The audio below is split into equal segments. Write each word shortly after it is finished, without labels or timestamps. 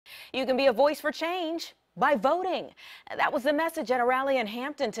You can be a voice for change by voting. That was the message at a rally in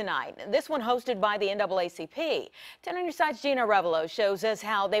Hampton tonight. This one hosted by the NAACP. 10 on your side's Geena Arevalo shows us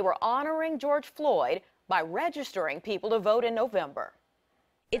how they were honoring George Floyd by registering people to vote in November.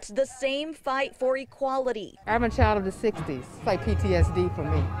 It's the same fight for equality. I'm a child of the 60s. It's like PTSD for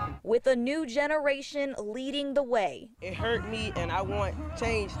me. With a new generation leading the way. It hurt me and I want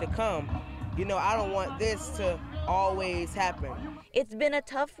change to come. You know, I don't want this to always happen. It's been a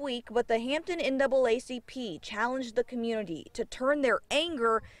tough week, but the Hampton NAACP challenged the community to turn their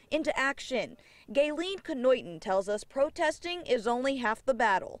anger into action. Geena Knoyton tells us protesting is only half the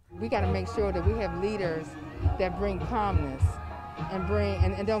battle. We got to make sure that we have leaders that bring calmness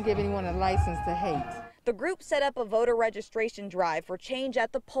and don't give anyone a license to hate. The group set up a voter registration drive for change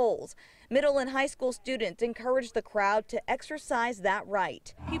at the polls. Middle and high school students encouraged the crowd to exercise that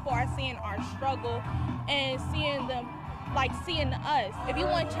right. People are seeing our struggle and seeing them, like seeing us. If you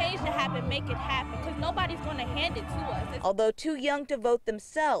want change to happen, make it happen, because nobody's going to hand it to us. Although too young to vote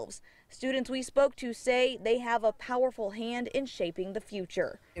themselves, students we spoke to say they have a powerful hand in shaping the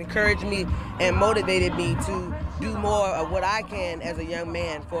future. Encouraged me and motivated me to do more of what I can as a young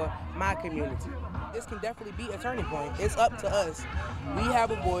man for my community. This can definitely be a turning point. It's up to us. We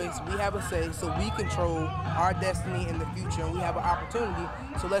have a voice, we have a say, so we control our destiny in the future, and we have an opportunity,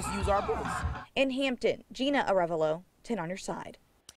 so let's use our voice. In Hampton, Geena Arevalo, 10 on your side.